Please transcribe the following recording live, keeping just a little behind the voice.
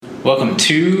Welcome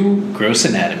to Gross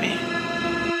Anatomy.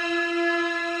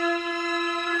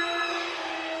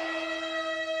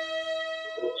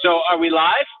 So, are we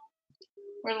live?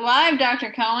 We're live,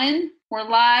 Dr. Cohen. We're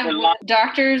live with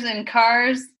doctors in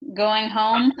cars going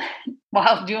home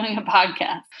while doing a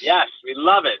podcast. Yes, we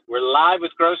love it. We're live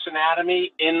with Gross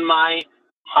Anatomy in my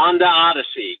Honda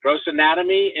Odyssey. Gross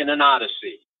Anatomy in an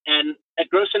Odyssey. And at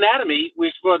Gross Anatomy, we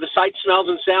explore the sights, smells,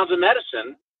 and sounds of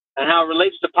medicine and how it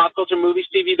relates to pop culture, movies,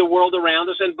 TV, the world around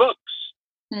us, and books.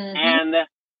 Mm-hmm.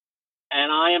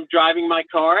 And I am driving my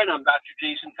car, and I'm Dr.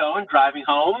 Jason Cohen driving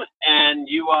home, and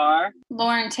you are?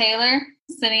 Lauren Taylor,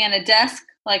 sitting at a desk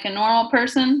like a normal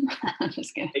person. I'm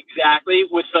just kidding. Exactly,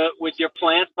 with your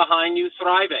plant behind you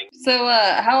thriving. So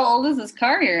how old is this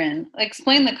car you're in?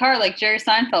 Explain the car like Jerry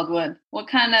Seinfeld would. What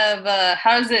kind of,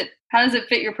 how does it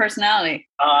fit your personality?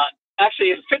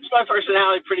 Actually, it fits my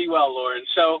personality pretty well, Lauren.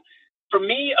 So for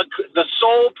me, the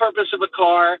sole purpose of a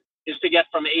car is to get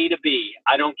from A to B.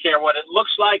 I don't care what it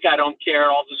looks like. I don't care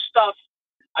all the stuff.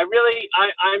 I'm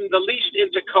the least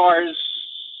into cars.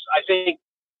 I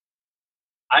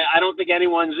don't think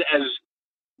anyone's as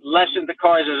less into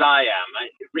cars as I am.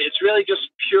 It's really just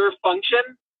pure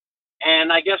function.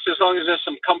 And I guess as long as there's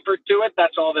some comfort to it,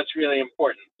 that's all that's really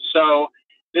important. So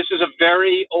this is a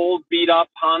very old, beat up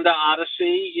Honda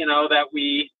Odyssey, that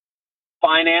we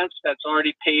finance, that's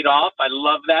already paid off. I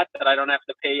love that I don't have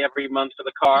to pay every month for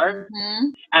the car. Mm-hmm.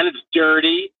 And it's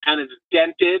dirty and it's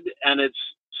dented and it's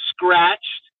scratched.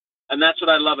 And that's what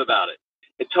I love about it.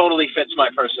 It totally fits my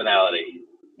personality.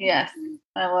 Yes,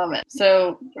 I love it.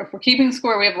 So if we're keeping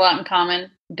score, we have a lot in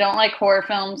common. Don't like horror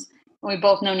films. And we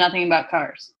both know nothing about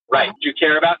cars. Right. Do you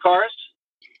care about cars?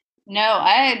 No,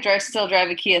 I still drive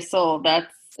a Kia Soul.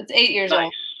 It's 8 years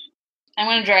old. I'm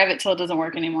going to drive it till it doesn't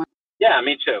work anymore. Yeah,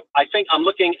 me too. I think I'm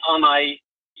looking on my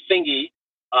thingy.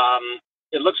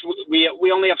 It looks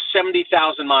we only have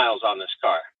 70,000 miles on this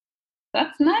car.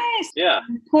 That's nice. Yeah.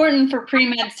 Important for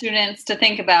pre-med students to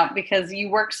think about because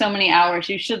you work so many hours.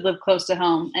 You should live close to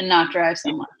home and not drive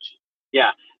so much.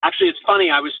 Yeah. Actually, it's funny.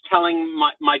 I was telling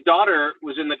my daughter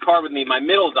was in the car with me, my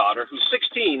middle daughter, who's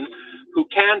 16, who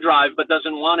can drive but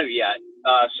doesn't want to yet.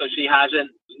 So she hasn't.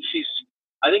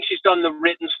 I think she's done the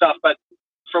written stuff, but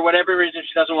for whatever reason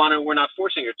she doesn't want to. We're not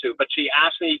forcing her to. But she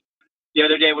asked me the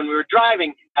other day when we were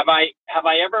driving, have I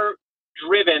ever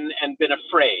driven and been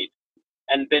afraid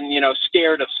and been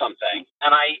scared of something?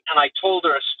 And I told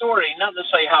her a story, not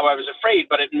necessarily how I was afraid,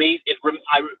 but it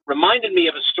reminded me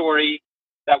of a story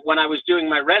that when I was doing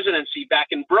my residency back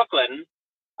in Brooklyn,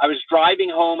 I was driving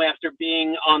home after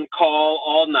being on call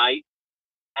all night,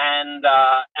 and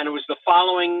it was the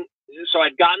following. So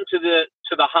I'd gotten to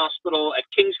the hospital at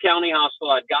Kings County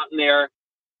Hospital. I'd gotten there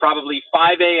probably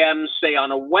 5 a.m., say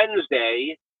on a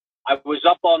Wednesday. I was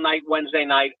up all night Wednesday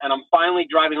night, and I'm finally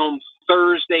driving home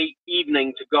Thursday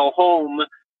evening to go home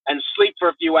and sleep for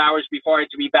a few hours before I had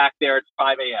to be back there at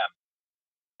 5 a.m.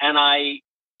 And I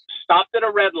stopped at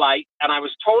a red light, and I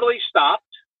was totally stopped.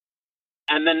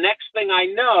 And the next thing I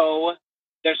know,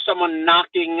 there's someone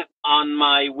knocking on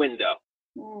my window.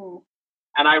 Ooh.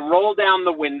 And I rolled down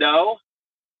the window,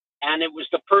 and it was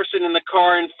the person in the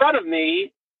car in front of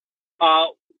me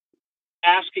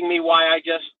asking me why I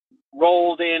just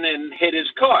rolled in and hit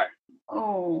his car.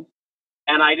 Oh.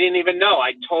 And I didn't even know.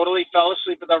 I totally fell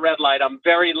asleep at the red light. I'm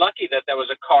very lucky that there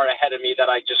was a car ahead of me that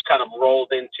I just kind of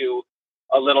rolled into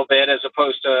a little bit as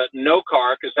opposed to no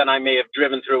car, because then I may have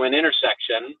driven through an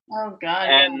intersection. Oh, God.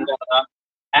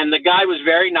 And the guy was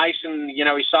very nice, and,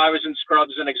 he saw I was in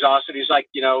scrubs and exhausted. He's like,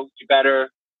 you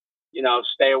better,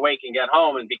 stay awake and get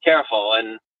home and be careful.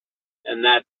 And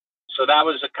that, so that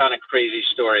was a kind of crazy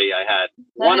story I had.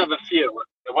 One of a few.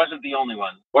 It wasn't the only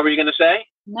one. What were you going to say?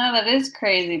 No, that is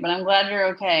crazy, but I'm glad you're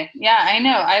okay. Yeah, I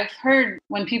know. I've heard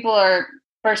when people are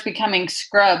first becoming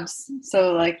scrubs,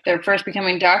 so like they're first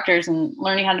becoming doctors and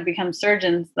learning how to become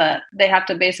surgeons, that they have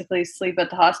to basically sleep at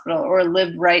the hospital or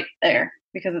live right there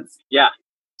because it's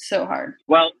so hard.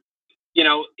 Well,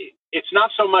 it's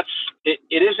not so much, it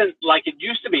isn't like it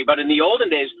used to be, but in the olden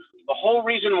days, the whole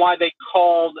reason why they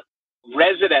called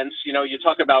residence, you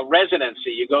talk about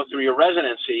residency, you go through your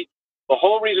residency, the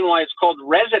whole reason why it's called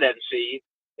residency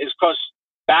is because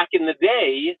back in the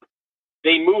day,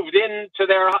 they moved to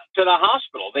the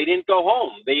hospital. They didn't go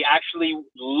home. They actually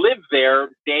lived there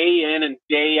day in and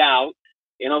day out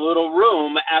in a little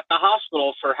room at the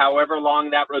hospital for however long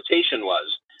that rotation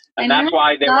was. And that's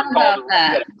why they were called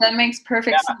that. That makes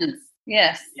perfect sense.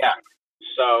 Yes. Yeah.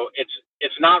 So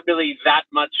it's not really that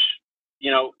much,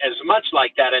 as much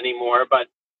like that anymore, but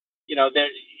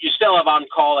you still have on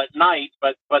call at night,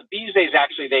 but these days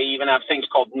actually they even have things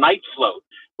called night float,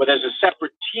 where there's a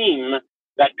separate team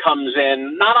that comes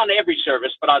in, not on every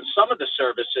service, but on some of the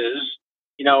services,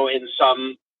 in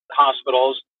some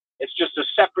hospitals, it's just a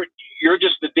separate, you're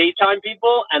just the daytime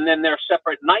people, and then there are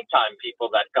separate nighttime people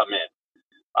that come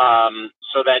in,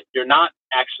 so that you're not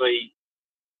actually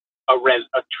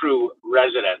a true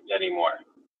resident anymore.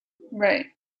 Right.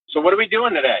 So what are we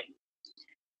doing today?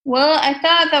 Well, I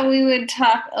thought that we would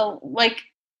talk,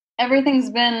 everything's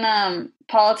been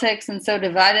politics and so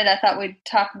divided. I thought we'd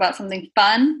talk about something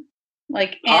fun,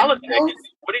 like politics. Animals.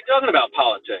 What are you talking about,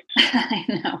 politics? I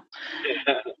know.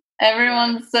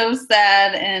 Everyone's so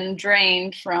sad and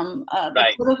drained from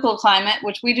the political climate,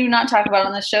 which we do not talk about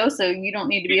on the show, so you don't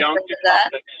need to be afraid of that.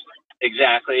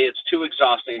 Exactly. It's too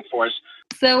exhausting for us.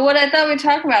 So what I thought we'd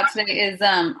talk about today is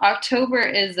October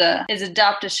is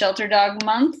Adopt a Shelter Dog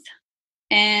Month.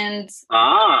 And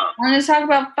I wanted to talk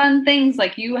about fun things.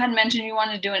 Like you had mentioned you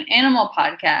wanted to do an animal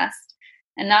podcast.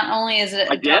 And not only is it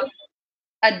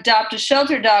Adopt a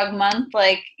Shelter Dog Month,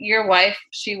 like your wife,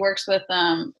 she works with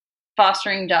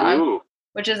fostering dogs,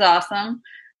 which is awesome.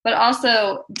 But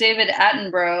also David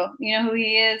Attenborough, you know who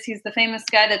he is? He's the famous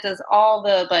guy that does all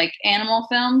the animal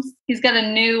films. He's got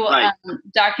a new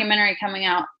documentary coming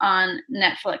out on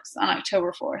Netflix on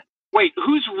October 4th. Wait,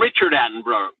 who's Richard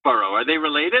Attenborough? Are they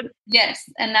related? Yes,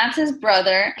 and that's his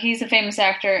brother. He's a famous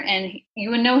actor, and you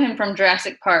would know him from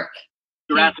Jurassic Park.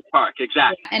 Jurassic Park,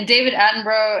 exactly. And David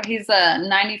Attenborough, he's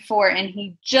 94, and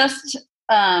he just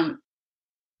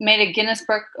made a Guinness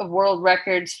Book of World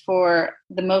Records for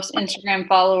the most Instagram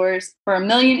followers, for 1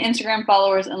 million Instagram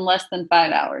followers in less than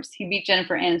 5 hours. He beat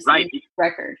Jennifer Aniston's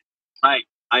record. Right.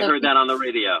 I heard that on the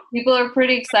radio. People are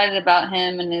pretty excited about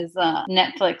him and his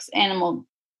Netflix animal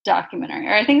documentary.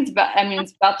 Or I think it's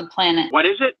about the planet. What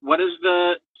is it? What is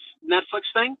the Netflix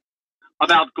thing?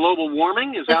 About global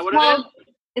warming? Is that what it is?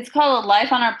 It's called A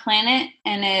Life on Our Planet,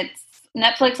 and it's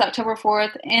Netflix, October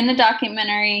 4th. In the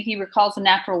documentary, he recalls the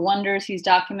natural wonders he's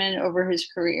documented over his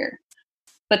career.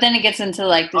 But then it gets into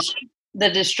the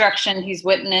destruction he's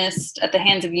witnessed at the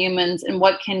hands of humans and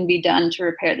what can be done to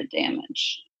repair the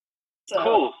damage. So,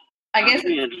 cool. I guess it's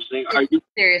interesting.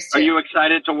 Serious are you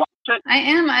excited to watch it? I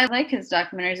am. I like his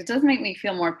documentaries. It does make me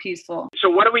feel more peaceful. So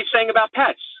what are we saying about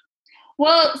pets?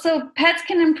 Well, so pets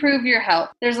can improve your health.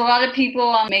 There's a lot of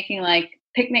people making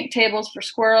picnic tables for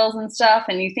squirrels and stuff,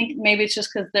 and you think maybe it's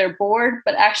just because they're bored,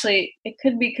 but actually it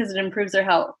could be because it improves their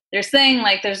health. They're saying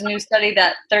there's a new study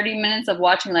that 30 minutes of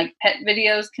watching pet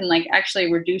videos can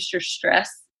actually reduce your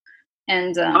stress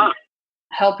and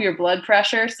help your blood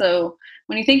pressure. So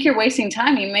when you think you're wasting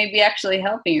time, you may be actually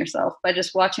helping yourself by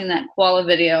just watching that koala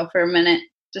video for a minute,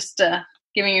 just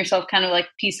giving yourself kind of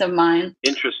peace of mind.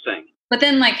 Interesting. But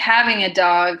then having a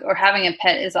dog or having a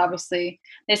pet is obviously,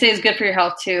 they say, is good for your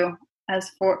health too. As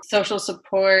for social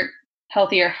support,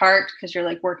 healthier heart because you're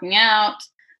working out,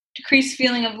 decreased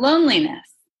feeling of loneliness,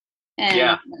 and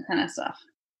that kind of stuff.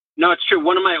 No, it's true.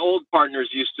 One of my old partners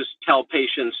used to tell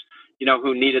patients,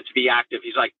 who needed to be active.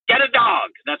 He's like, get a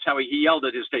dog. That's how he yelled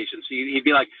at his patients. He'd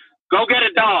be like, go get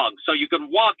a dog so you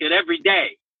can walk it every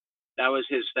day. That was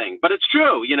his thing. But it's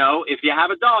true. If you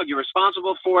have a dog, you're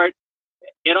responsible for it.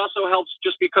 It also helps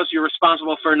just because you're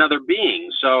responsible for another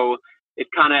being. So it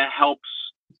kind of helps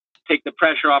take the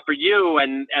pressure off of you.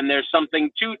 And there's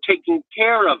something to taking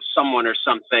care of someone or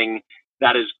something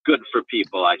that is good for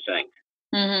people, I think.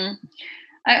 Mm-hmm.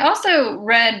 I also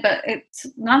read, but it's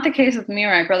not the case with me or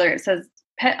my brother. It says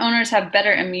pet owners have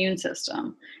better immune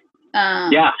system.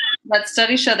 But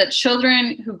studies show that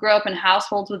children who grow up in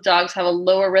households with dogs have a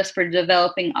lower risk for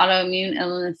developing autoimmune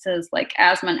illnesses like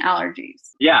asthma and allergies.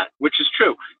 Yeah, which is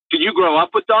true. Did you grow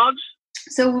up with dogs?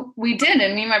 So we did,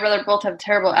 and me and my brother both have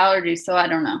terrible allergies, so I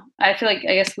don't know. I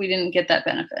guess we didn't get that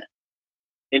benefit.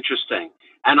 Interesting.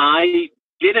 And I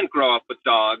didn't grow up with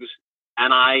dogs,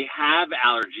 and I have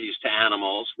allergies to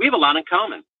animals. We have a lot in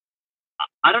common.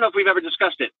 I don't know if we've ever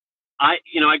discussed it. I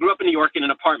grew up in New York in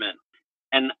an apartment,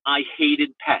 and I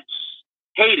hated pets.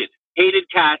 Hated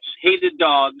cats, hated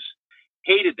dogs,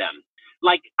 hated them.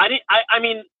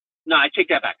 I take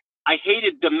that back. I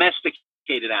hated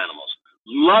domesticated animals.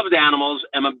 Loved animals.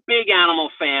 Am a big animal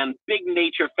fan, big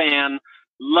nature fan,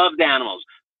 loved animals.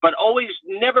 But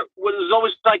was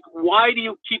always why do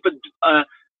you keep a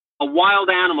wild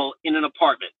animal in an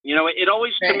apartment? It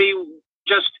always, to me,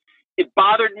 it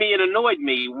bothered me and annoyed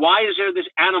me. Why is there this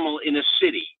animal in a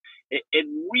city? It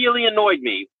really annoyed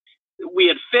me. We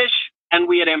had fish and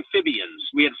we had amphibians.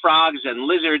 We had frogs and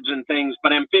lizards and things,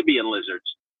 but amphibian lizards.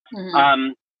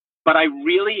 Mm-hmm. But I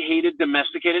really hated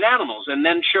domesticated animals. And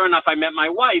then sure enough, I met my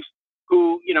wife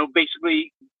who,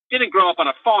 basically didn't grow up on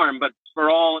a farm, but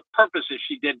for all purposes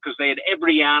she did because they had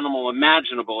every animal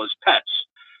imaginable as pets.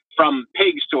 from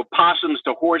pigs to opossums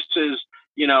to horses,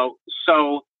 you know.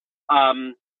 So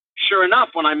sure enough,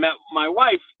 when I met my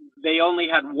wife, they only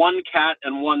had one cat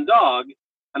and one dog,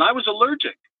 and I was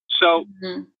allergic. So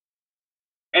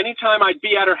anytime I'd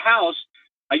be at her house,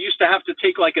 I used to have to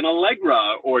take like an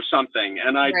Allegra or something.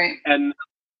 And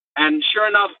and sure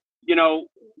enough, you know,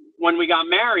 when we got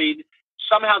married,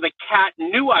 somehow the cat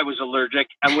knew I was allergic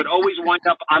and would always wind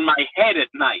up on my head at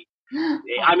night.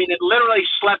 I mean, it literally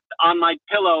slept on my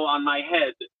pillow on my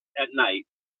head at night.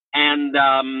 And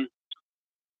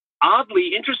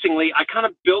oddly, interestingly, I kind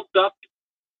of built up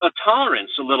a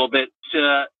tolerance a little bit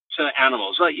to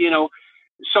animals. Like, you know,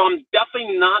 so I'm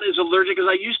definitely not as allergic as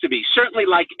I used to be. Certainly,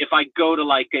 like if I go to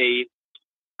like a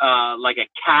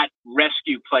cat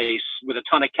rescue place with a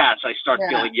ton of cats, I start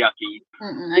feeling yucky.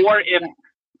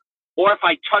 Or if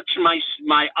I touch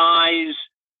my eyes,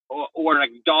 or a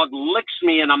dog licks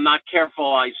me and I'm not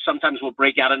careful, I sometimes will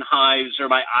break out in hives or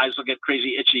my eyes will get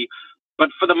crazy itchy. But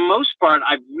for the most part,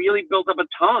 I've really built up a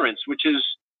tolerance, which is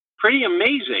pretty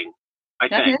amazing, I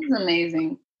think. That is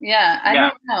amazing. Yeah, I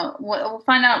don't know. We'll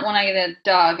find out when I get a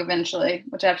dog eventually,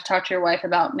 which I have to talk to your wife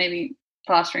about, maybe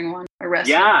fostering one or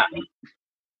rescuing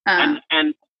one.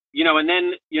 And you know, and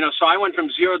then, you know, so I went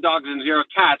from 0 dogs and 0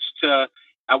 cats to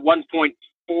at one point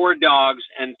 4 dogs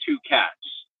and 2 cats.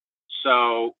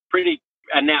 So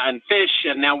and fish,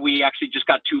 and now we actually just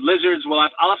got 2 lizards. Well,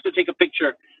 I'll have to take a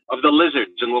picture of the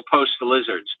lizards and we'll post the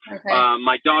lizards. Okay.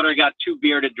 My daughter got 2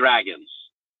 bearded dragons.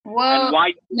 Well,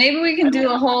 maybe we can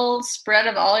do a whole spread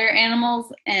of all your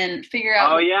animals and figure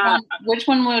out which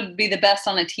one would be the best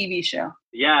on a TV show.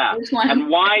 Yeah. And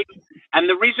why? And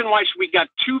the reason why we got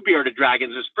 2 bearded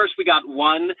dragons is first we got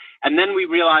 1, and then we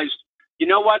realized, you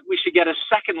know what? We should get a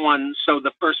second one so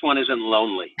the first one isn't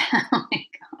lonely. Oh my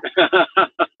God.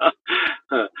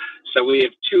 So we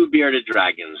have 2 bearded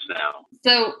dragons now.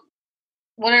 So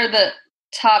what are the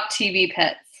top TV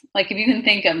pets? Like, if you can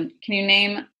think of, can you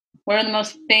name what are the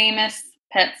most famous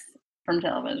pets from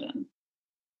television?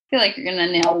 I feel like you're going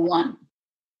to nail one.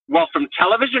 Well, from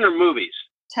television or movies?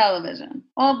 Television.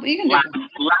 Well, you can do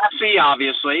Lassie,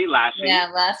 obviously. Lassie. Yeah,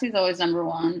 Lassie's always number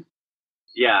 1.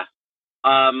 Yeah.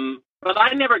 But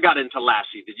I never got into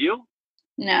Lassie. Did you?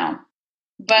 No.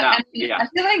 But I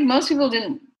feel like most people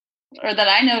didn't, or that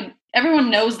I know, everyone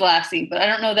knows Lassie, but I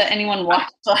don't know that anyone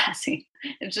watched Lassie.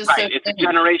 It's just right. It's a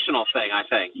generational thing, I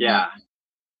think. Yeah.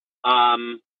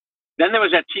 Then there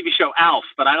was that TV show Alf,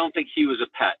 but I don't think he was a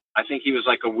pet. I think he was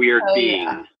like a weird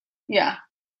being. Yeah.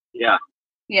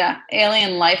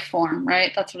 Alien life form,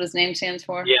 right? That's what his name stands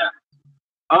for. Yeah.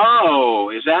 Oh,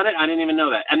 is that it? I didn't even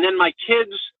know that. And then my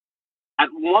kids, at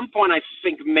one point, I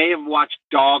think may have watched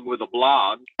Dog with a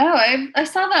Blog. Oh, I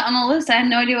saw that on the list. I had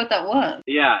no idea what that was.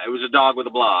 Yeah, it was a dog with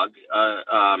a blog.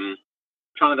 Trying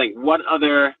to think, what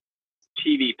other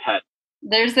TV pet?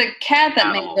 There's a cat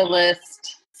that made the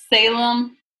list.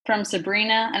 Salem from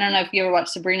Sabrina. I don't know if you ever watched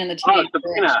Sabrina the Teenage Witch.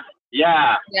 Sabrina.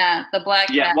 Yeah. Yeah, the black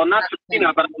cat. Yeah, well, not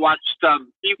Sabrina, but I watched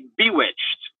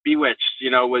Bewitched. Bewitched,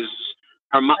 you know, was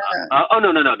her mom.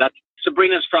 No. That's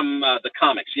Sabrina's from the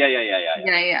comics. Yeah.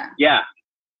 Yeah,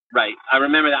 right. I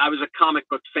remember that. I was a comic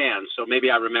book fan, so maybe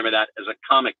I remember that as a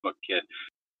comic book kid.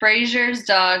 Frasier's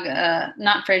dog,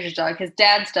 not Frasier's dog, his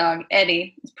dad's dog,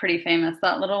 Eddie, is pretty famous.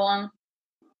 That little one.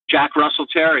 Jack Russell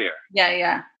Terrier.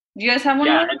 Yeah. Do you guys have one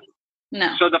of those?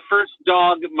 No. So the first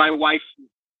dog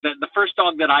the first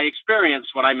dog that I experienced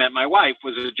when I met my wife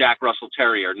was a Jack Russell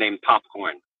Terrier named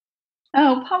Popcorn.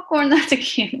 Oh, Popcorn, that's a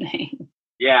cute name.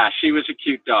 Yeah, she was a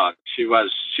cute dog. She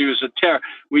was a terror.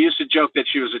 We used to joke that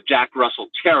she was a Jack Russell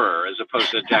Terror as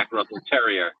opposed to a Jack Russell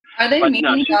Terrier. Are they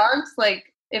mean dogs?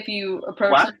 Like, if you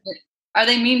approach them, are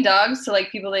they mean dogs to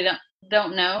like people they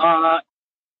don't know?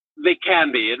 They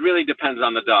can be. It really depends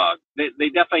on the dog. They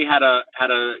definitely had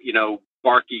a you know,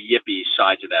 barky, yippy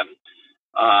side to them.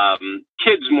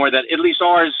 Kids more than, at least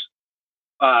ours,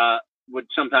 would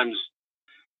sometimes,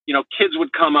 you know, kids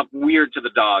would come up weird to the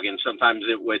dog and sometimes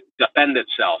it would defend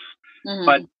itself. Mm-hmm.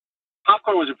 But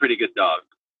Popcorn was a pretty good dog.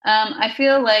 I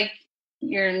feel like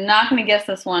you're not going to guess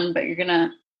this one, but you're going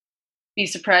to be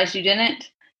surprised you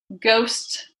didn't.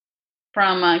 Ghost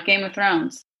from Game of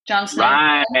Thrones. Jon Snow.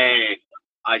 Right.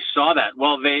 I saw that.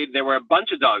 Well, there were a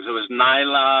bunch of dogs. There was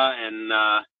Nyla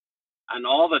and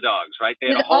all the dogs, right? They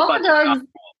had a whole bunch of dogs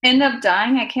end up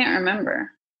dying? I can't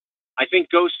remember. I think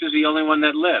Ghost is the only one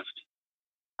that lived.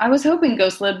 I was hoping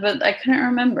Ghost lived, but I couldn't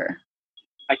remember.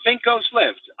 I think Ghost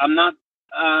lived.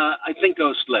 I think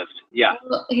Ghost lived. Yeah.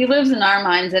 Well, he lives in our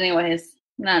minds anyways.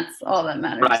 And that's all that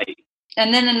matters. Right.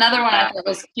 And then another one I thought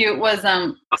was cute was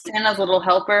Santa's Little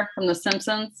Helper from The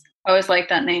Simpsons. I always liked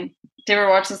that name. Did you ever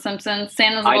watch The Simpsons?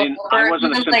 Santa's Little Helper. I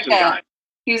wasn't a Simpsons guy.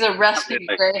 He's a rescue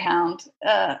greyhound.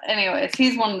 Anyways,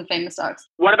 he's one of the famous dogs.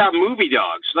 What about movie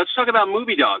dogs? Let's talk about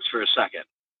movie dogs for a second.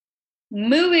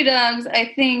 Movie dogs,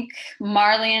 I think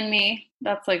Marley and Me.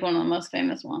 That's like one of the most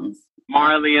famous ones.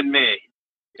 Marley and Me.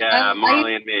 Yeah,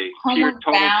 Marley and Me. Total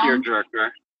tearjerker.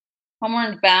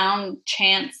 Homeward Bound,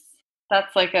 Chance.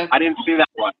 That's like I didn't see that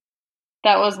one.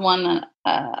 That was one that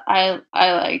I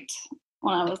liked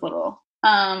when I was little.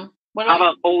 How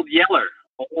about Old Yeller?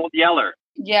 Old Yeller.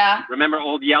 Yeah. Remember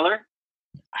Old Yeller?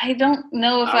 I don't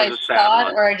know if I saw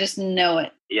it or I just know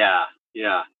it. Yeah.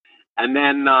 And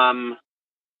then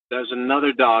there's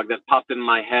another dog that popped in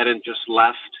my head and just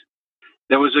left.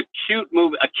 There was a cute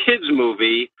movie, a kids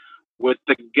movie with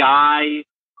the guy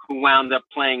who wound up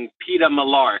playing Peter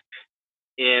Malark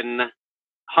in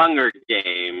Hunger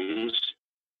Games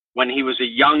when he was a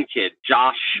young kid,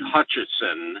 Josh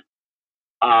Hutcherson.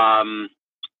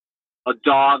 A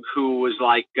dog who was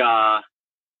like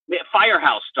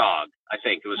Firehouse Dog, I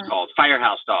think it was called,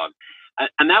 Firehouse Dog.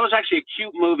 And that was actually a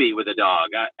cute movie with a dog.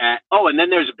 And then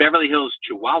there's Beverly Hills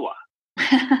Chihuahua.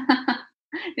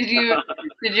 Did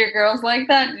your girls like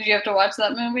that? Did you have to watch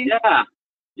that movie?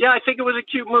 Yeah, I think it was a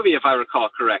cute movie if I recall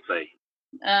correctly.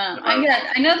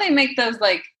 I know they make those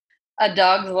like A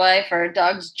Dog's Life or A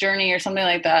Dog's Journey or something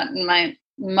like that. And my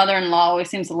mother-in-law always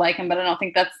seems to like them, but I don't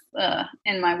think that's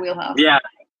in my wheelhouse.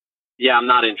 Yeah, I'm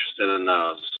not interested in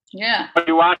those. Yeah. What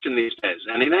are you watching these days?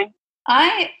 Anything?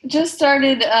 I just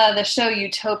started the show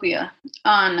Utopia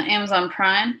on Amazon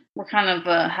Prime. We're kind of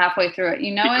halfway through it.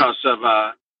 You know because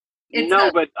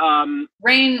it?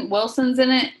 Rainn Wilson's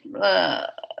in it,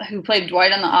 who played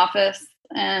Dwight on The Office,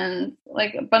 and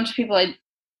like a bunch of people I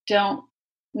don't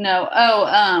know.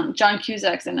 John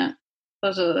Cusack's in it.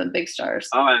 Those are the big stars.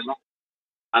 Oh,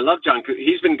 I love John Cusack.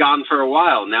 He's been gone for a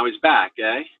while. Now he's back,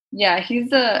 eh? Yeah,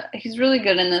 he's really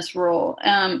good in this role.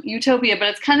 Utopia,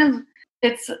 but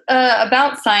it's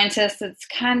about scientists. It's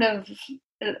kind of,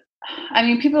 it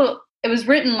was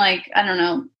written like, I don't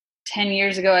know, 10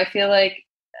 years ago, I feel like,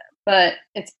 but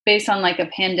it's based on like a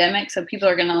pandemic. So people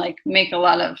are going to like make a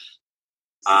lot of,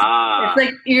 it's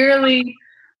like eerily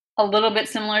a little bit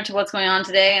similar to what's going on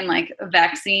today and like a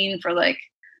vaccine for like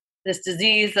this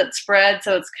disease that spread.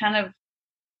 So it's kind of,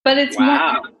 but it's more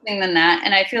interesting than that.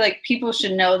 And I feel like people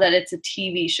should know that it's a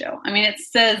TV show. I mean, it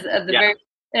says at the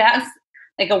it has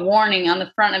like a warning on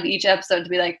the front of each episode to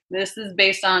be like, this is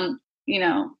based on, Do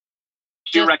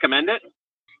you recommend it?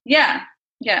 Yeah.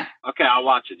 Okay, I'll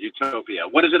watch it. Utopia.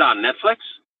 What is it on, Netflix?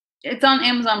 It's on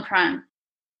Amazon Prime.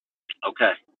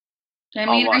 Okay. I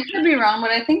mean, I could be wrong, but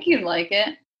I think you'd like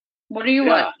it. What are you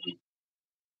watching?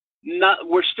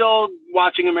 We're still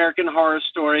watching American Horror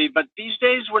Story, but these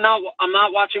days I'm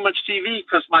not watching much TV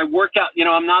because my workout,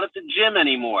 I'm not at the gym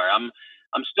anymore. I'm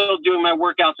still doing my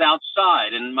workouts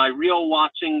outside, and my real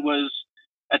watching was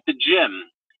at the gym.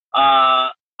 I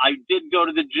did go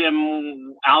to the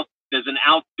gym there's an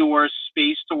outdoor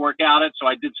space to work out at, so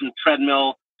I did some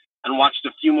treadmill and watched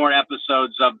a few more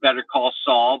episodes of Better Call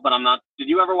Saul, but did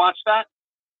you ever watch that?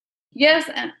 Yes,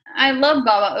 and I love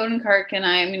Baba Odenkirk, and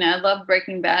I love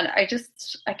Breaking Bad.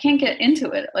 I can't get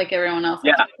into it like everyone else.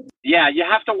 Yeah, you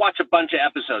have to watch a bunch of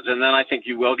episodes, and then I think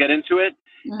you will get into it.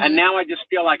 Mm-hmm. And now I just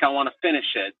feel like I want to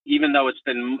finish it, even though it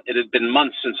had been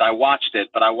months since I watched it,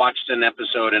 but I watched an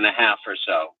episode and a half or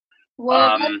so.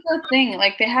 Well, that's the thing.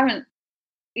 Like, they haven't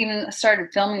even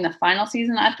started filming the final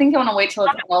season. I think I want to wait till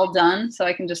it's all done so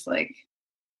I can just like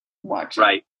watch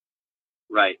it.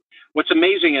 Right. What's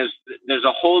amazing is there's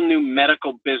a whole new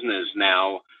medical business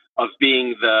now of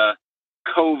being the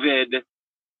COVID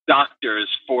doctors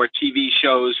for TV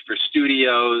shows, for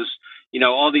studios.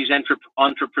 All these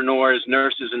entrepreneurs,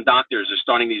 nurses, and doctors are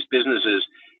starting these businesses,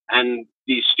 and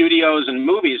these studios and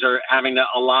movies are having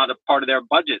a lot of part of their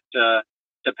budget to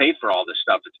pay for all this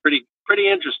stuff. It's pretty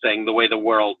interesting the way the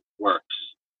world works.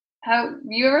 Have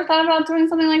you ever thought about doing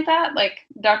something like that? Like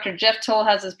Dr. Jeff Toll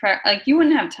has his like you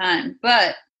wouldn't have time,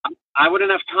 but I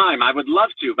wouldn't have time. I would love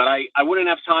to, but I wouldn't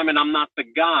have time, and I'm not the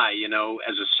guy,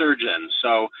 as a surgeon.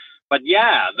 So, but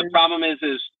yeah, the problem is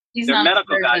they're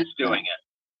medical guys doing it.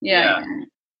 Yeah.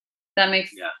 That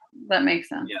makes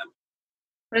sense. Yeah.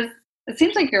 But it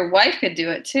seems like your wife could do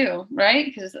it too, right?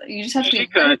 Because you just have to. She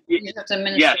could. You just have to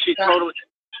administer. Yeah, she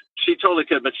totally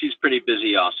could, but she's pretty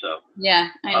busy also. Yeah,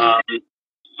 I know.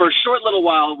 For a short little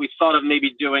while, we thought of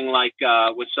maybe doing like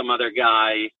with some other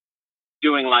guy,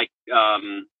 doing like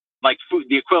food,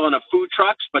 the equivalent of food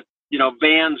trucks, but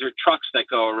vans or trucks that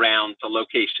go around to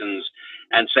locations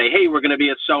and say, hey, we're going to be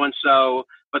at so and so.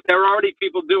 But there are already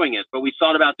people doing it. But we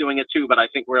thought about doing it too. But I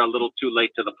think we're a little too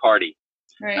late to the party,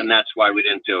 right. And that's why we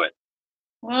didn't do it.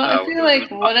 Well, I feel like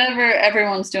whatever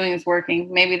everyone's doing is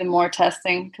working. Maybe the more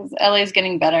testing, because LA's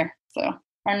getting better. So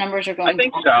our numbers are going I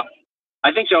think so.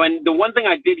 I think so. And the one thing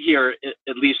I did hear,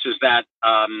 at least, is that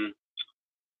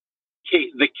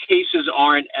the cases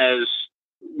aren't as,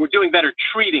 we're doing better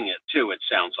treating it too, it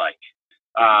sounds like,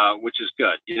 which is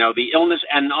good. You know, the illness,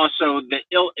 and also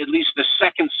at least the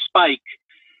second spike,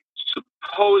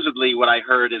 supposedly what I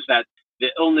heard is that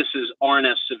the illnesses aren't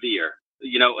as severe.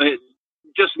 You know,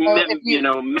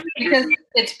 because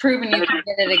it's proven you can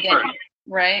get it again,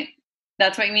 right?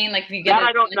 That's what you mean? Like if you get that,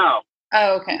 I don't know.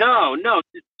 Oh, okay. No,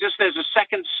 just there's a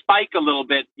second spike a little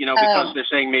bit, you know, because they're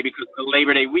saying maybe because of the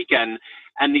Labor Day weekend,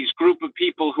 and these group of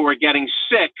people who are getting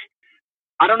sick,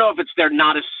 I don't know if it's they're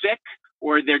not as sick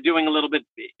or they're doing a little bit,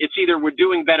 it's either we're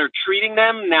doing better treating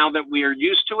them now that we are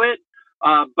used to it,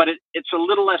 but it's a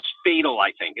little less fatal,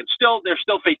 I think. There's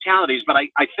still fatalities, but I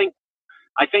think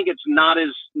it's not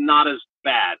as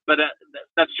bad. But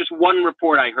that's just one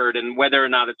report I heard, and whether or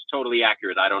not it's totally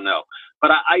accurate, I don't know.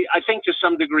 But I think to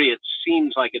some degree it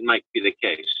seems like it might be the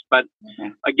case. But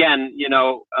again, you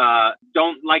know,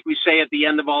 don't, like we say at the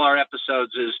end of all our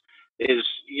episodes, is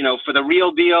you know, for the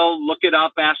real deal, look it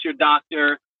up, ask your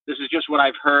doctor. This is just what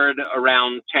I've heard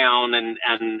around town and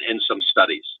in some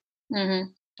studies.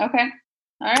 Mm-hmm. Okay.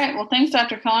 All right. Well, thanks,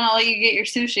 Dr. Cohen. I'll let you get your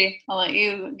sushi. I'll let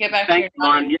you get back to your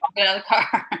Lauren. Get out of the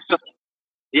car.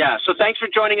 So thanks for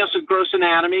joining us at Gross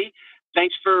Anatomy.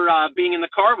 Thanks for being in the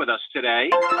car with us today.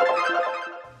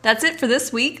 That's it for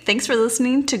this week. Thanks for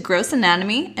listening to Gross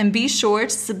Anatomy, and be sure to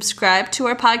subscribe to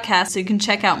our podcast so you can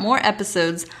check out more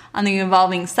episodes on the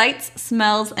evolving sights,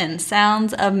 smells, and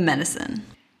sounds of medicine.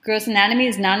 Gross Anatomy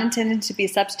is not intended to be a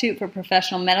substitute for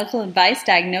professional medical advice,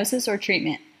 diagnosis, or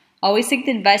treatment. Always seek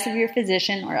the advice of your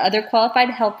physician or other qualified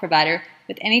health provider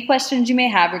with any questions you may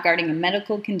have regarding a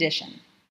medical condition.